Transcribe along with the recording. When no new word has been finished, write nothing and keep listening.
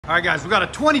All right, guys, we got a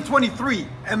 2023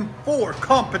 M4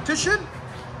 competition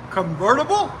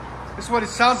convertible. This is what it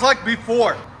sounds like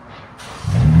before.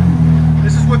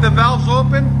 This is with the valves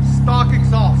open, stock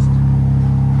exhaust.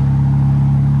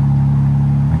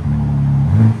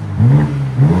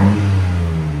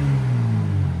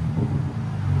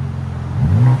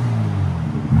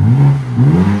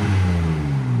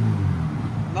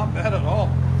 Not bad at all.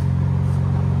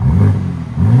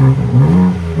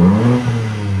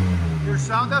 Your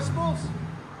sound decibels?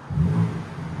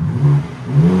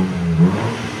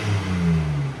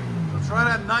 Let's try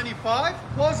it at 95.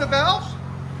 Close the valves.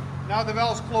 Now the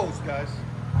valve's closed, guys.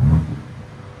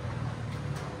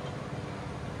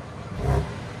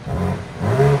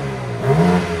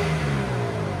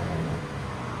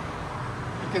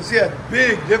 You can see a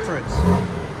big difference.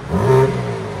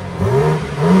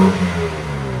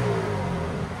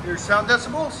 Your sound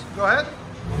decibels, go ahead.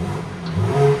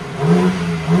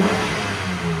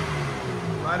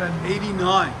 Right at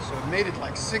 89, so it made it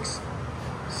like 7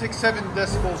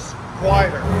 decibels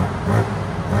quieter.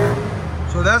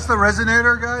 So that's the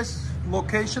resonator, guys,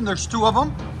 location. There's two of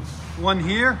them, one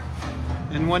here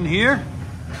and one here.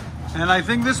 And I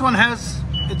think this one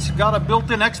it's got a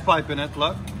built-in X pipe in it,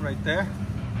 look, right there.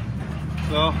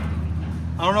 So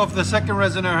I don't know if the second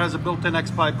resonator has a built-in X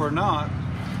pipe or not,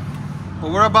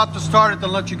 but we're about to start it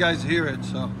and let you guys hear it.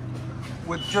 So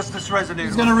with just this resonator,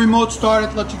 he's gonna remote start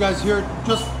it, let you guys hear it,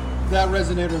 just that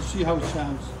resonator, see how it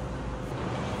sounds.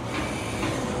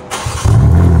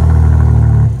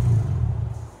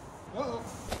 Uh-oh.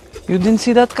 You didn't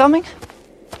see that coming?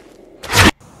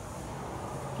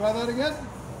 Try that again.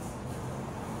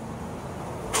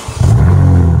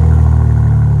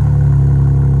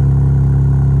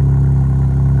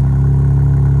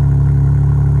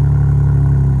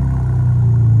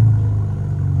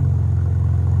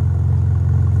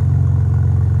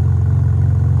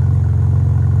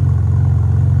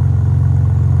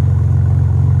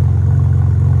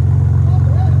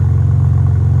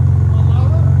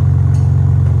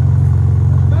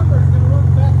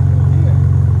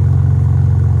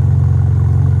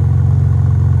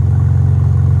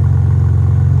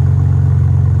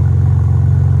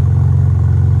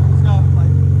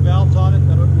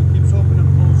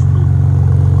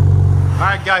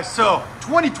 Guys, so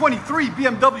 2023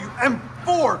 BMW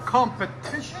M4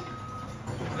 competition.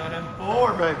 Is that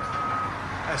M4, baby?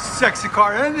 A sexy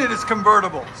car, and it is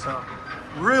convertible, so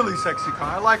really sexy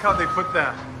car. I like how they put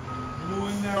that blue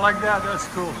in there like that. That's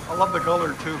cool. I love the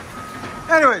color too.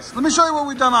 Anyways, let me show you what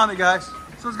we've done on it, guys.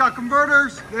 So it's got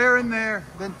converters there and there,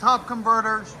 then top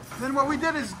converters. Then what we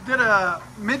did is did a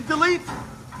mid delete,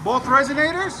 both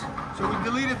resonators. So we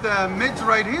deleted the mids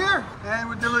right here, and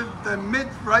we deleted the mid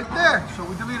right there. So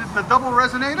we deleted the double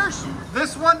resonators.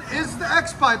 This one is the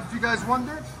X pipe, if you guys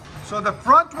wondered. So the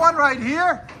front one right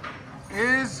here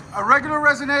is a regular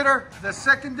resonator. The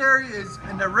secondary is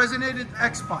a resonated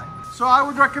X pipe. So I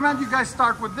would recommend you guys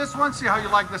start with this one, see how you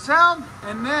like the sound.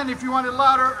 And then if you want it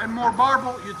louder and more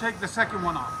barble, you take the second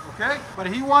one off, okay? But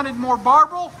he wanted more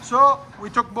barble, so we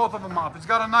took both of them off. It's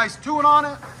got a nice tune on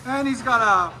it, and he's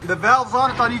got the valves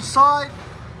on it on each side,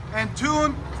 and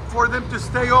tune for them to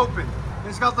stay open.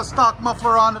 It's got the stock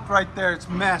muffler on it right there. It's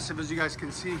massive, as you guys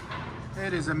can see.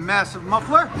 It is a massive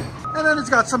muffler. And then it's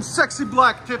got some sexy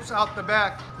black tips out the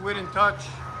back. We didn't touch,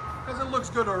 because it looks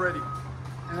good already.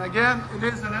 And again, it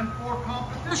is an M4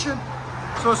 competition.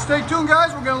 So stay tuned,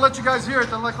 guys. We're gonna let you guys hear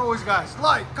it. And like always, guys,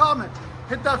 like, comment,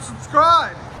 hit that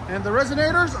subscribe. And the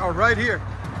resonators are right here.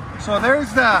 So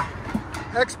there's the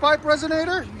X-pipe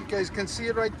resonator. You guys can see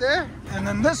it right there. And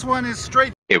then this one is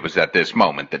straight. It was at this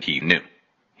moment that he knew.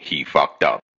 He fucked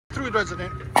up. Through the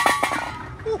resonator.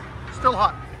 Ooh, still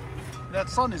hot. That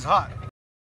sun is hot.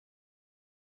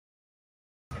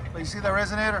 But you see the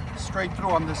resonator? Straight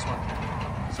through on this one.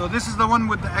 So this is the one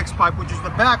with the X pipe, which is the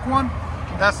back one.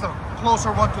 That's the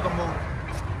closer one to the motor.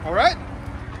 All right?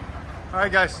 All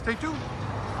right, guys, stay tuned.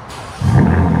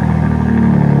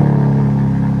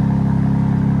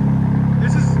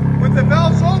 This is with the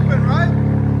valves open, right?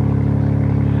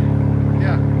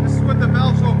 Yeah, this is with the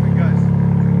valves open, guys.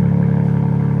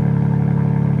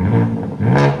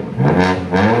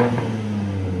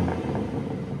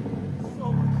 So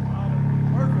much louder.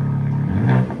 Perfect.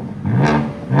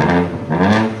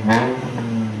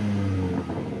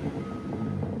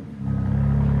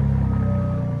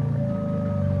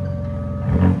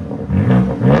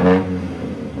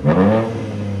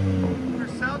 Your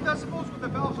sound decibels with the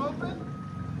valves open?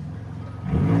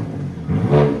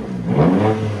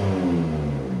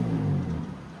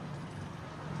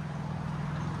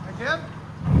 Again?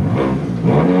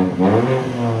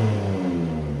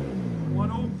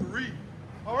 103.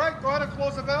 All right.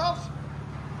 close the valves.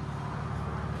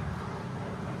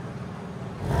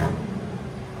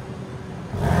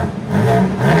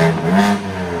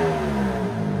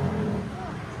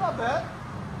 It's not bad.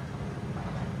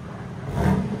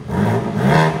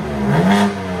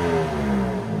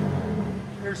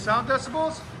 Here's sound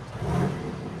decibels.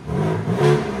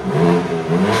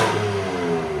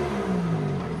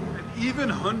 An even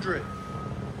 100.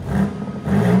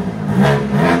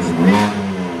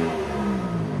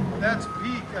 That's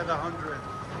peak at 100.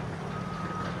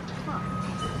 Huh.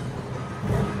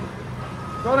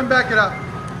 Go ahead and back it up.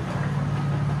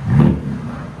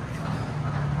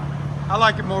 I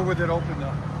like it more with it open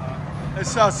though. It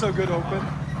sounds so good open.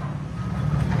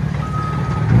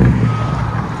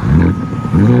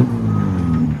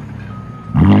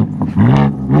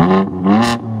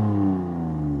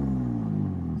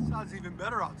 Sounds even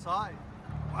better outside.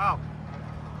 Wow.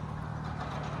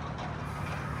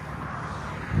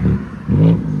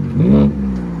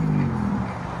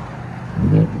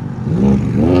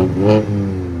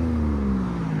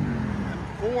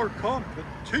 M4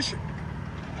 competition.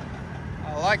 I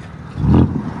like it.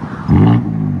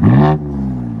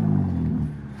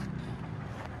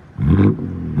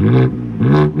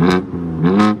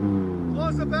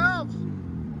 Close the valves.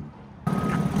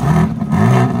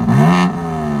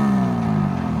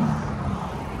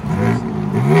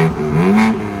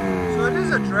 So it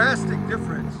is a drastic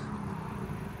difference.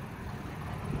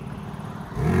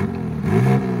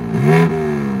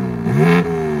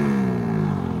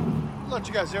 I'll let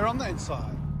you guys hear on the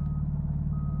inside.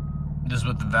 This is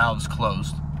with the valves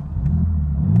closed.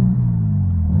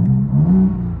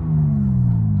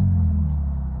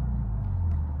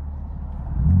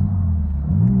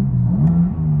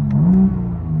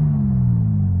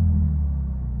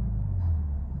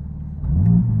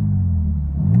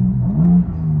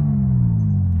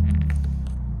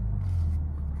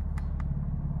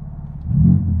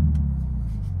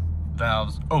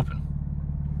 Valves open.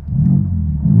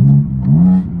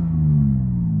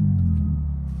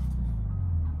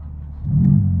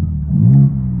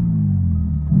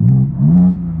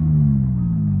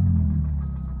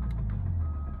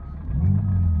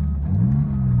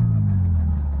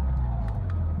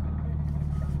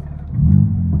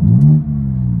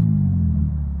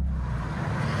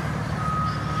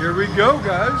 Here we go,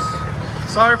 guys.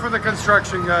 Sorry for the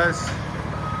construction, guys.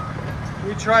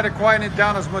 We try to quieten it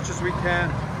down as much as we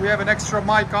can. We have an extra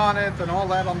mic on it and all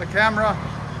that on the camera.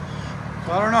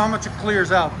 So I don't know how much it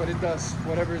clears out, but it does,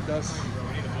 whatever it does.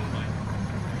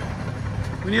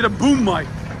 We need a boom mic.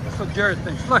 That's what Jared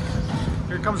thinks. Look,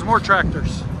 here comes more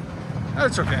tractors.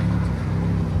 That's okay.